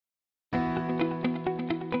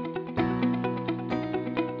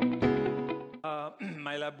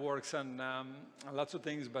lab works on lots of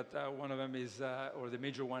things, but one of them is, or the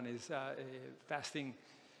major one is fasting.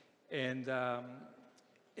 And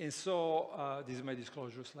so this is my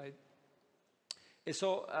disclosure slide. And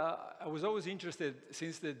so I was always interested,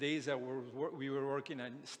 since the days that we were working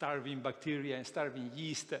on starving bacteria and starving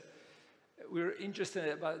yeast, we were interested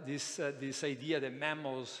about this idea that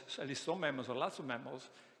mammals, at least some mammals or lots of mammals,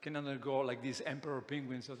 can undergo, like these emperor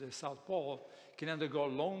penguins of the South Pole, can undergo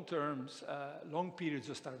long periods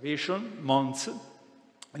of starvation, months.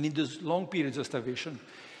 And in those long periods of starvation,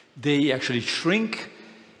 they actually shrink,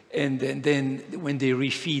 and then when they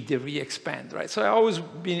refeed, they re-expand, right? So I've always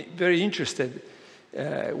been very interested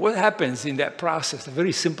what happens in that process. A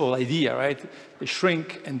very simple idea, right? They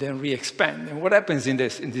shrink and then re-expand. And what happens in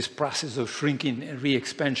this process of shrinking and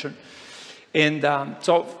re-expansion? And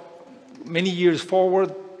so many years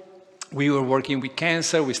forward, we were working with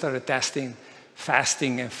cancer. We started testing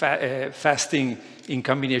fasting and fasting in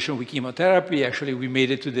combination with chemotherapy. Actually, we made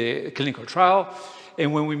it to the clinical trial.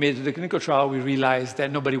 And when we made it to the clinical trial, we realized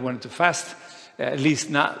that nobody wanted to fast, at least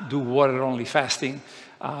not do water-only fasting.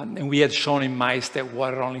 And we had shown in mice that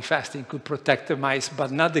water-only fasting could protect the mice,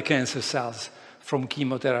 but not the cancer cells from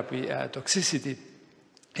chemotherapy toxicity.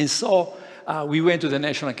 And so we went to the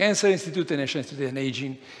National Cancer Institute, the National Institute of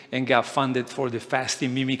Aging, and got funded for the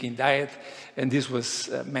Fasting Mimicking Diet. And this was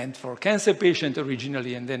meant for cancer patients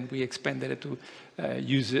originally, and then we expanded it to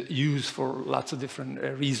use for lots of different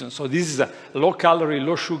reasons. So this is a low-calorie,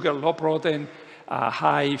 low-sugar, low-protein,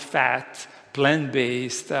 high-fat,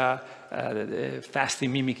 plant-based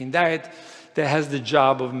fasting mimicking diet that has the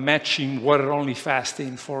job of matching water-only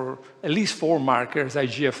fasting for at least 4 markers: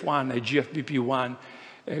 IGF-1, IGF-BP1,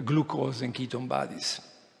 glucose, and ketone bodies.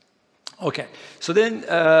 Okay, so then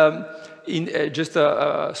just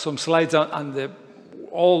some slides on the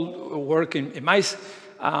all work in mice.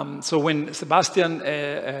 So when Sebastian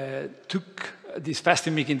took this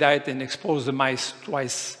fasting mimicking diet and exposed the mice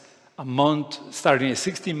twice a month, starting at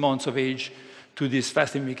 16 months of age, to this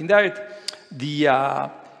fasting mimicking diet, let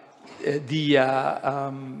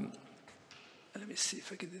me see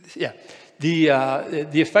if I can do this. Yeah,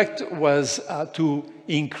 the effect was to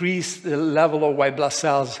increase the level of white blood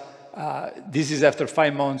cells. This is after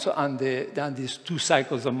 5 months on these 2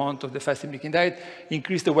 cycles a month of the fasting mimicking diet.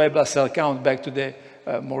 Increase the white blood cell count back to the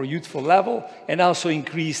more youthful level, and also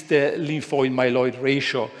increase the lymphoid myeloid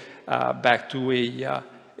ratio back to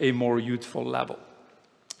a more youthful level.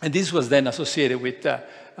 And this was then associated with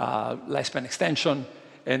lifespan extension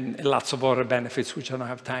and lots of other benefits, which I don't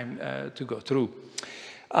have time to go through.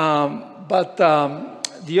 But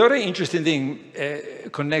the other interesting thing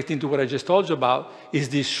connecting to what I just told you about is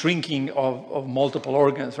this shrinking of multiple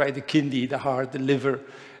organs, right? The kidney, the heart, the liver.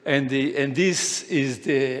 And this is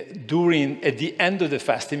at the end of the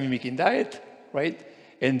fasting mimicking diet, right?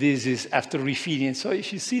 And this is after refeeding. So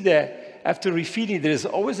if you see that after refeeding, there's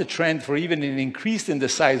always a trend for even an increase in the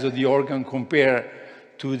size of the organ compared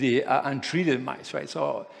to the untreated mice, right?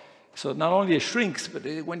 So not only it shrinks, but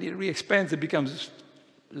when it re-expands, it becomes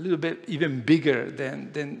a little bit even bigger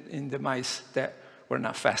than in the mice that were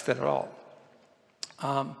not fasted at all.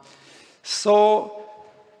 So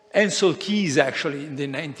Ansel Keys, actually, in the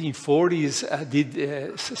 1940s,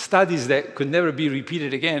 did studies that could never be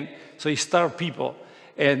repeated again. So he starved people.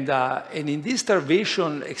 And in these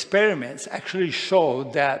starvation experiments actually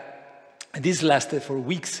showed that, and this lasted for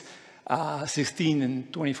weeks, 16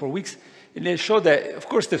 and 24 weeks, and they showed that, of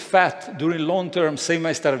course, the fat during long-term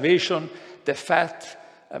semi-starvation, the fat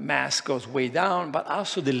mass goes way down, but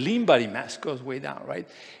also the lean body mass goes way down, right?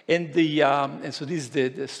 And so this is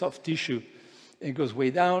the soft tissue. It goes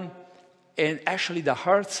way down, and actually the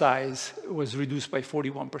heart size was reduced by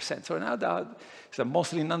 41%. So now it's a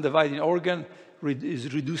mostly non-dividing organ,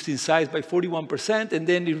 is reduced in size by 41%, and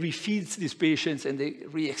then it refeeds these patients and they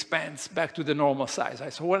re-expands back to the normal size,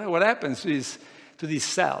 right? So what happens is to these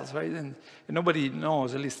cells, right? And nobody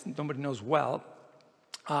knows, at least nobody knows well.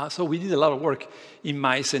 So we did a lot of work in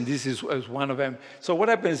mice, and this is one of them. So what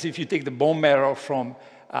happens if you take the bone marrow from,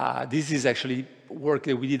 this is actually work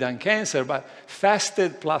that we did on cancer, but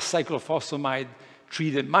fasted plus cyclophosphamide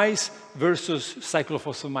treated mice versus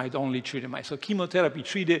cyclophosphamide-only treated mice. So chemotherapy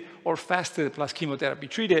treated or fasted plus chemotherapy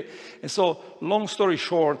treated. And so long story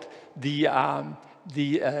short, the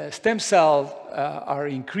stem cells are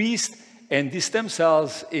increased, and these stem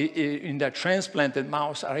cells in that transplanted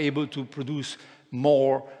mouse are able to produce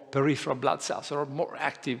more peripheral blood cells. So they're more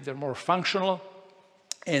active, they're more functional,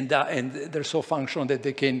 and they're so functional that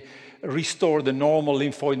they can restore the normal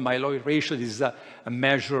lymphoid myeloid ratio. This is a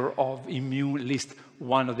measure of immune, at least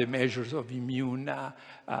one of the measures of immune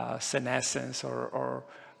senescence or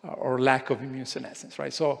or lack of immune senescence,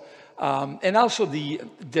 right? So, and also the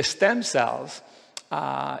stem cells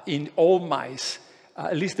in all mice,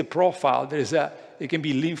 at least the profile, it can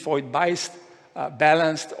be lymphoid biased,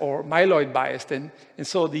 balanced, or myeloid biased, and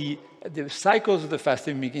so the cycles of the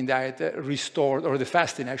fasting mimicking diet restored, or the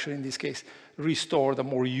fasting actually in this case, restored a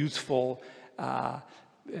more youthful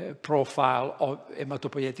profile of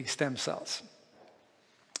hematopoietic stem cells.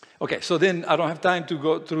 Okay, so then I don't have time to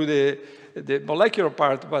go through the molecular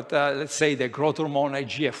part, but let's say the growth hormone,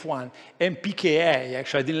 IGF-1, and PKA,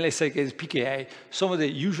 actually I didn't say it's PKA, some of the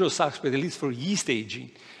usual suspects, at least for yeast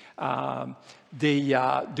aging,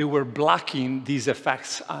 they were blocking these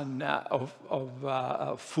effects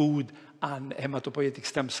of food and hematopoietic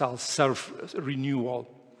stem cell self-renewal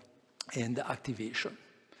and activation.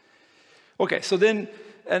 Okay, so then,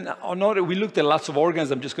 we looked at lots of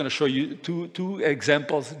organs. I'm just going to show you two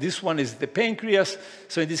examples. This one is the pancreas.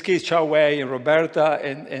 So in this case, Chao Wei and Roberta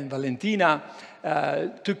and Valentina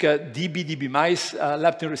took a DB mice,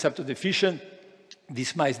 leptin receptor deficient.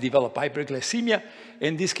 These mice develop hyperglycemia.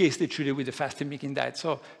 In this case, they treated with the fasting mimicking diet.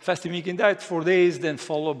 So fasting mimicking diet, 4 days, then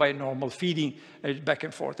followed by normal feeding, back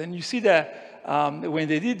and forth. And you see that when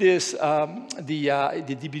they did this, the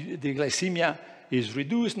glycemia is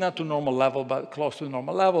reduced, not to normal level, but close to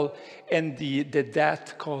normal level, and the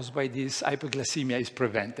death caused by this hyperglycemia is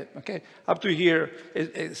prevented, okay? Up to here,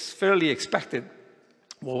 it's fairly expected.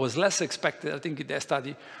 What was less expected, I think, in that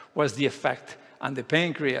study, was the effect on the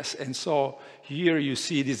pancreas. And so here you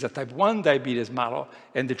see this is a type 1 diabetes model,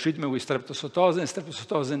 and the treatment with streptozotocin.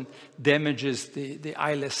 Streptozotocin damages the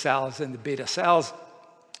islet cells and the beta cells,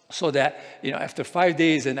 so that, you know, after 5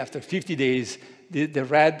 days and after 50 days, the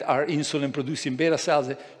red are insulin-producing beta cells.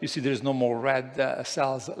 You see there's no more red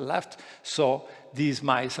cells left, so these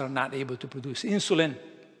mice are not able to produce insulin.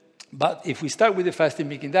 But if we start with the fasting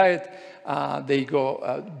mimicking diet, they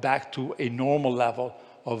go back to a normal level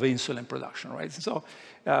of insulin production, right? So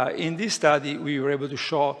in this study, we were able to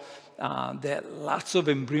show that lots of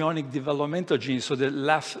embryonic developmental genes. So the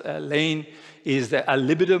left lane is the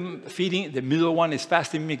libidum feeding, the middle one is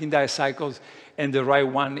fasting mimicking diet cycles, and the right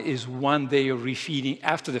one is 1 day of refeeding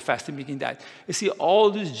after the fasting mimicking diet. You see, all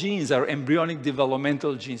these genes are embryonic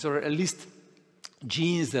developmental genes, or at least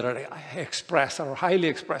genes that are expressed, or highly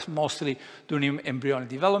expressed mostly during embryonic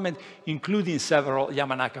development, including several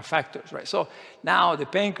Yamanaka factors, right? So now the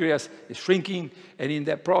pancreas is shrinking, and in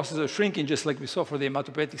that process of shrinking, just like we saw for the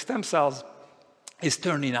hematopoietic stem cells, is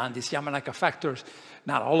turning on these Yamanaka factors,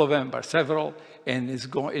 not all of them, but several, and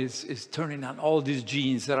is turning on all these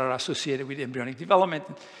genes that are associated with embryonic development,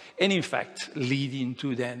 and in fact, leading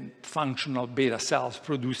to then functional beta cells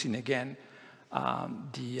producing again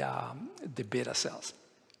the beta cells.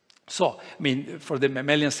 So, I mean, for the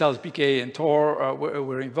mammalian cells, PK and TOR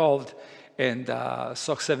were involved, and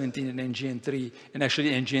SOC17 and NGN3, and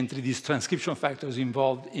actually NGN3, these transcription factors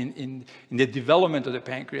involved in the development of the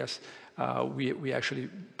pancreas, we actually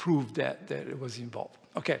proved that it was involved.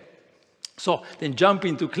 Okay, so then jump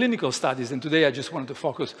into clinical studies, and today I just wanted to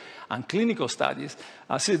focus on clinical studies.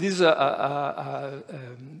 So this is a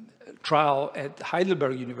trial at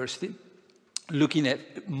Heidelberg University, looking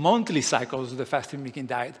at monthly cycles of the fasting mimicking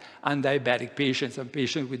diet on diabetic patients and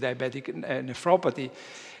patients with diabetic nephropathy.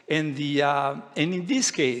 And in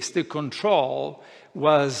this case, the control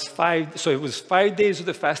was 5, so it was 5 days of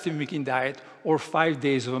the fasting mimicking diet or 5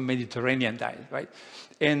 days of a Mediterranean diet, right?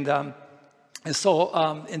 And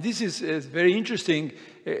this is very interesting.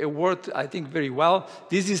 It worked, I think, very well.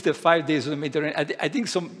 This is the 5 days of the Mediterranean. I think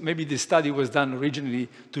maybe this study was done originally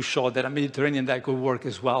to show that a Mediterranean diet could work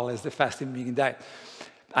as well as the fasting mimicking diet.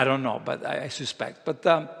 I don't know, but I suspect. But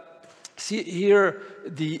see here,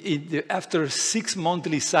 after 6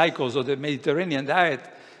 monthly cycles of the Mediterranean diet,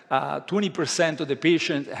 20% of the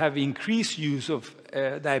patients have increased use of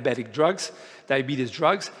diabetes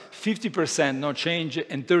drugs, 50% no change,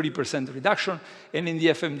 and 30% reduction. And in the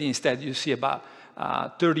FMD instead, you see about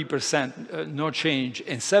 30% no change,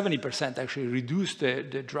 and 70% actually reduced the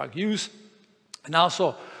drug use. And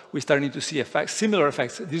also, we're starting to see effects, similar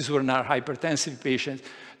effects. These were not hypertensive patients,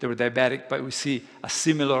 they were diabetic, but we see a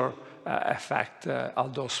similar effect,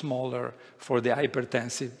 although smaller, for the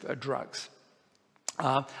hypertensive drugs.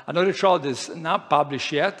 Another trial that's not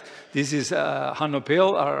published yet. This is Hanno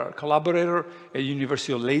Pale, our collaborator at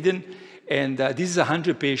University of Leiden. And this is a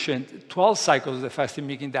 100-patient, 12 cycles of the fasting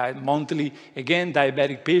mimicking diet monthly. Again,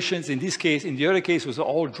 diabetic patients. In this case, in the other case, was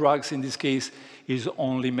all drugs. In this case, is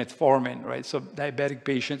only metformin, right? So diabetic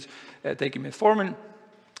patients taking metformin.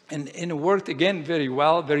 And it worked, again, very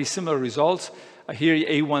well, very similar results. Here,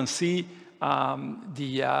 A1C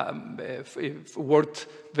it worked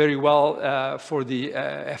very well for the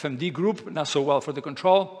FMD group, not so well for the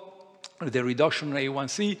control. The reduction of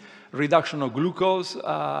A1C, reduction of glucose,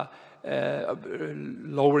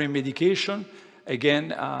 lowering medication.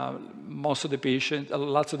 Again, lots of the patient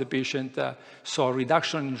saw a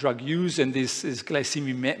reduction in drug use, and this is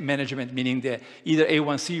glycemic management, meaning that either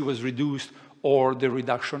A1C was reduced or the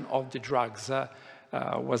reduction of the drugs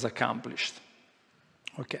was accomplished.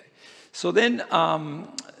 Okay, so then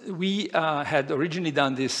we had originally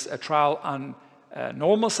done this trial on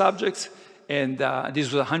normal subjects, and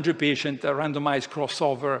this was a 100-patient randomized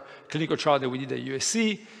crossover clinical trial that we did at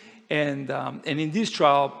USC, and in this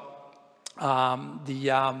trial,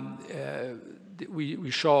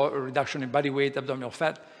 we show a reduction in body weight, abdominal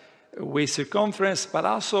fat, waist circumference, but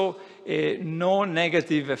also no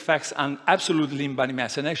negative effects on absolute lean body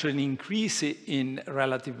mass, and actually an increase in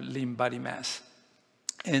relative lean body mass.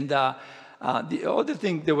 And the other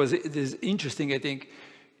thing that was interesting, I think,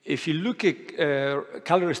 if you look at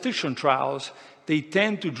calorie restriction trials, they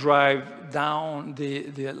tend to drive down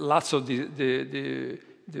lots of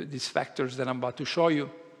these factors that I'm about to show you.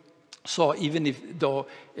 So even if the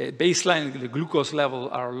baseline, the glucose level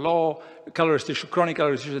are low, chronic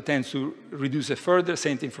calorie restriction tends to reduce it further,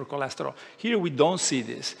 same thing for cholesterol. Here we don't see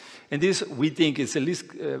this. And this, we think, is at least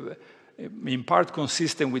in part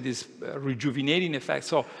consistent with this rejuvenating effect.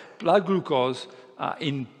 So blood glucose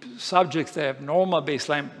in subjects that have normal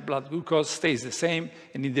baseline blood glucose stays the same,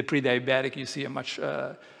 and in the pre-diabetic you see a much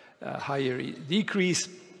higher decrease.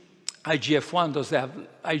 IGF-1, those that have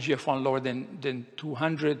IGF-1 lower than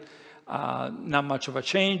 200, not much of a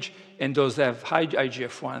change, and those that have high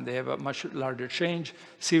IGF-1, they have a much larger change.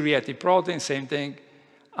 C-reactive protein, same thing,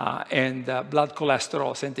 and blood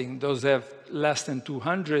cholesterol, same thing. Those that have less than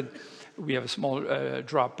 200, we have a small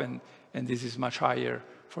drop, and this is much higher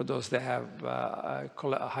for those that have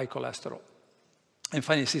high cholesterol. And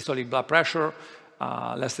finally, systolic blood pressure,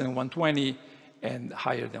 less than 120 and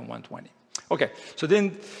higher than 120. Okay, so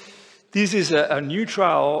then this is a new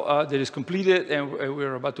trial that is completed, and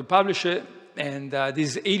we're about to publish it. And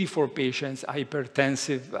this is 84 patients,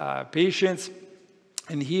 hypertensive patients.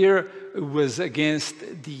 And here it was against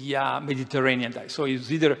the Mediterranean diet. So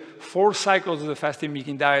it's either 4 cycles of the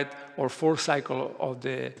fasting-mimicking diet or 4 cycles of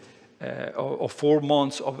the or 4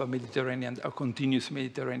 months of a continuous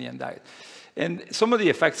Mediterranean diet. And some of the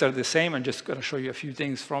effects are the same. I'm just going to show you a few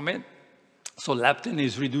things from it. So leptin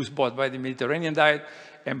is reduced both by the Mediterranean diet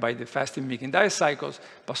and by the fasting-mimicking diet cycles,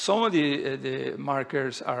 but some of the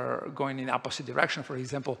markers are going in opposite direction. For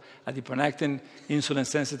example, adiponectin, insulin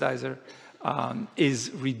sensitizer,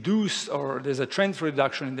 is reduced, or there's a trend for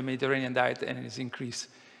reduction in the Mediterranean diet, and it is increased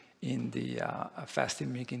in the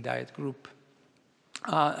fasting-mimicking diet group.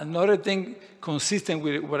 Another thing consistent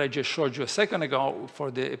with what I just showed you a second ago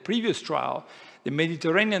for the previous trial, the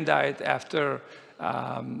Mediterranean diet after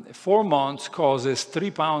 4 months causes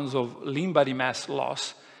 3 pounds of lean body mass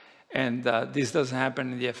loss, and this doesn't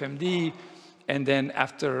happen in the FMD. And then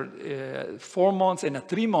after 4 months and a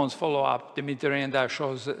 3 months follow-up, the Mediterranean diet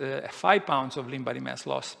shows 5 pounds of lean body mass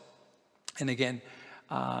loss. And again,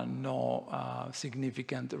 no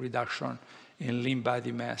significant reduction in lean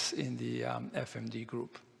body mass in the FMD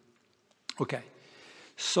group. Okay,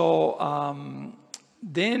 so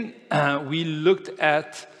then we looked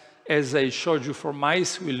at, as I showed you for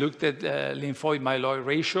mice, we looked at lymphoid-myeloid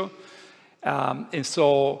ratio. And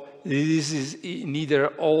so this is neither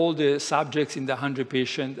all the subjects in the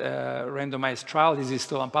 100-patient randomized trial, this is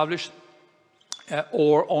still unpublished,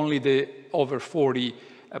 or only the over 40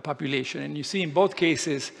 population. And you see in both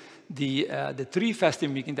cases, the 3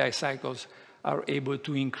 fasting-mimicking diet cycles are able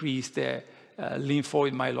to increase the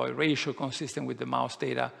lymphoid-myeloid ratio consistent with the mouse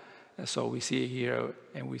data. So we see here,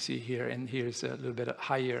 and we see here, and here's a little bit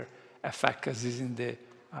higher effect because this is in the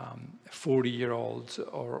 40-year-olds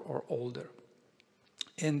or older.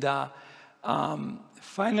 And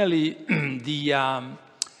finally,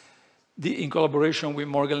 in collaboration with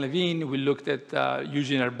Morgan Levine, we looked at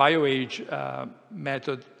using our BioAge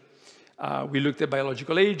method. We looked at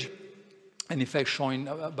biological age, and in fact showing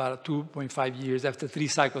about 2.5 years after 3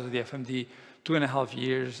 cycles of the FMD, 2.5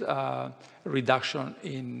 years reduction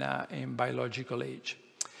in biological age.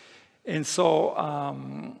 And so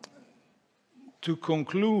to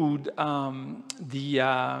conclude,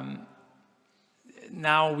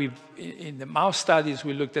 now in the mouse studies,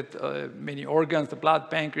 we looked at many organs, the blood,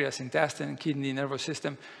 pancreas, intestine, kidney, nervous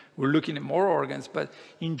system. We're looking at more organs, but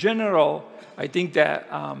in general, I think that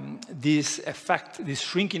this effect, this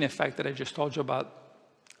shrinking effect that I just told you about,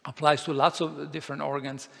 applies to lots of different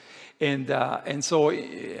organs. And so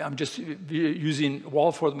I'm just using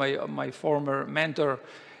Walford, my former mentor,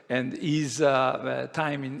 and his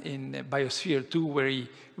time in Biosphere 2, where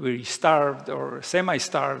he starved or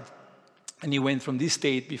semi-starved, and he went from this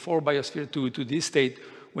state before Biosphere 2 to this state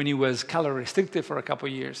when he was calorie restricted for a couple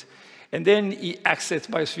of years. And then he exits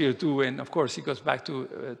Biosphere 2, and of course he goes back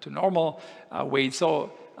to normal weight.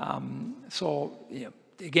 So, you know,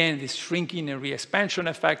 again, this shrinking and re-expansion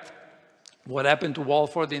effect. What happened to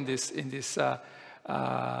Walford in this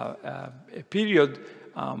period?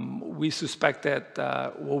 We suspect that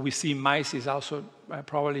what we see in mice is also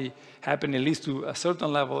probably happening at least to a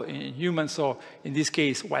certain level in humans. So in this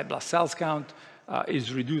case, white blood cells count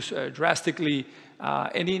is reduced drastically.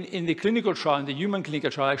 And in the clinical trial, in the human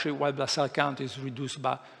clinical trial, actually white blood cell count is reduced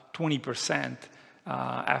by 20%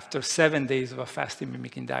 after 7 days of a fasting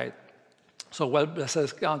mimicking diet. So white blood cell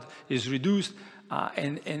count is reduced.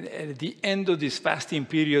 And at the end of this fasting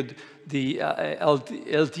period, the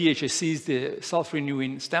LTHSCs, the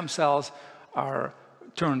self-renewing stem cells, are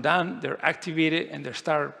turned on, they're activated, and they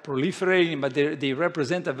start proliferating, but they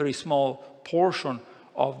represent a very small portion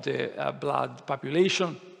of the blood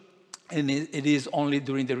population. And it is only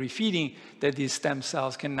during the refeeding that these stem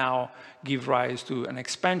cells can now give rise to an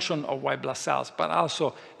expansion of white blood cells, but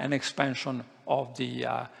also an expansion of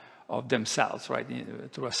themselves, right,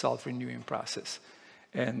 through a self-renewing process.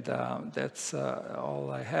 And that's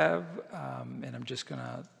all I have. And I'm just going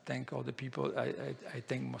to thank all the people. I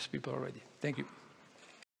thank most people already. Thank you.